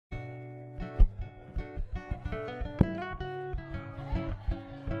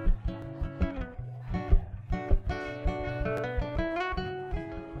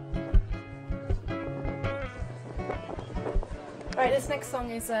Right, this next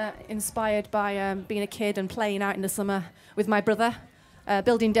song is inspired by being a kid and playing out in the summer with my brother,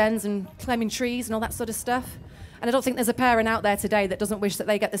 building dens and climbing trees and all that sort of stuff. And I don't think there's a parent out there today that doesn't wish that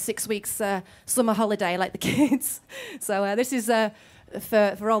they get the 6 weeks summer holiday like the kids. So this is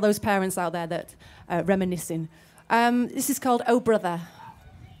for all those parents out there that are reminiscing. This is called Oh Brother.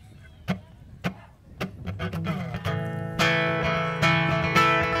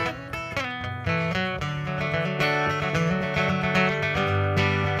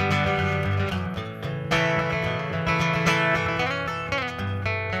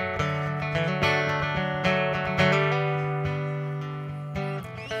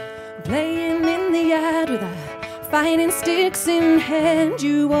 Playing in the yard with our fighting sticks in hand,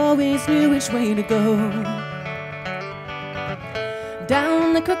 you always knew which way to go.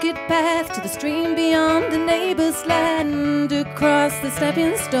 Down the crooked path to the stream beyond the neighbor's land, across the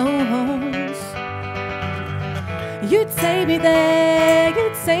stepping stones. You'd take me there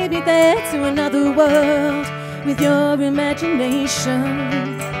to another world with your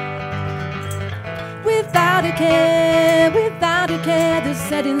imagination. Without a care, the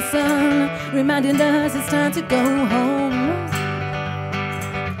setting sun reminding us it's time to go home.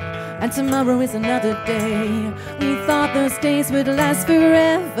 And tomorrow is another day. We thought those days would last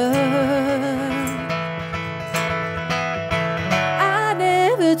forever. I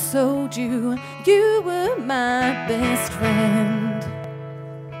never told you you were my best friend.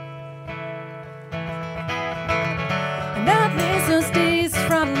 And I miss those days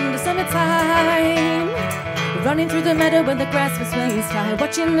from the summertime, running through the meadow when the grass was waist high,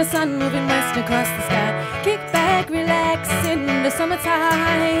 watching the sun moving west across the sky. Kick back, relax in the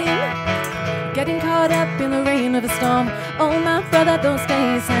summertime, getting caught up in the rain of a storm. Oh my brother, those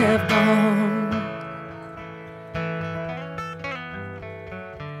days have gone.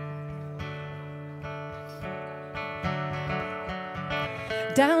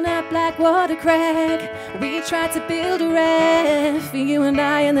 Down at Blackwater Crag, we tried to build a raft for you and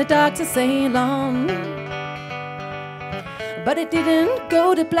I in the dark to sail on. But it didn't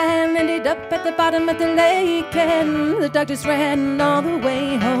go to plan, ended up at the bottom of the lake, and the dog just ran all the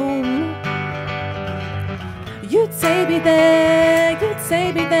way home. You'd take me there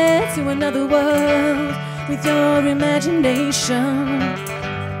to another world with your imagination.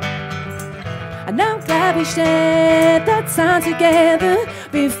 And I'm glad we shared that time together.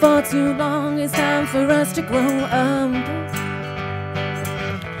 Before too long, it's time for us to grow up.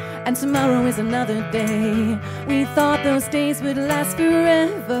 And tomorrow is another day. We thought those days would last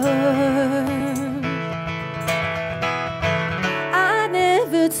forever. I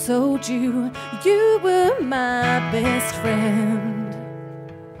never told you you were my best friend.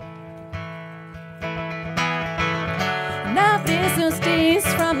 Now there's those days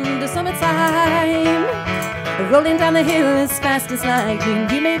from the summertime, rolling down the hill as fast as lightning.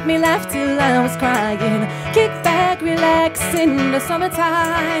 You made me laugh till I was crying. Kick back, relax in the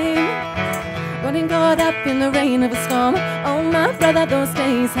summertime, running caught up in the rain of a storm. Oh my brother, those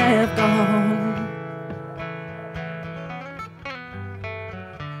days have gone.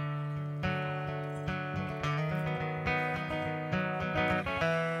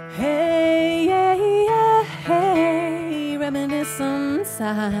 Hey, hey, yeah, hey, reminisce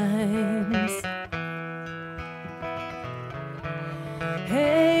sometimes.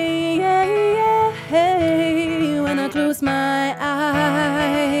 Hey, hey, yeah, hey, when I close my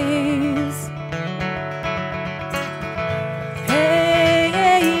eyes. Hey,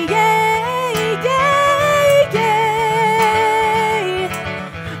 hey, yeah, yeah, yeah.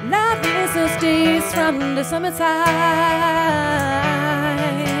 Now there's those days from the summertime.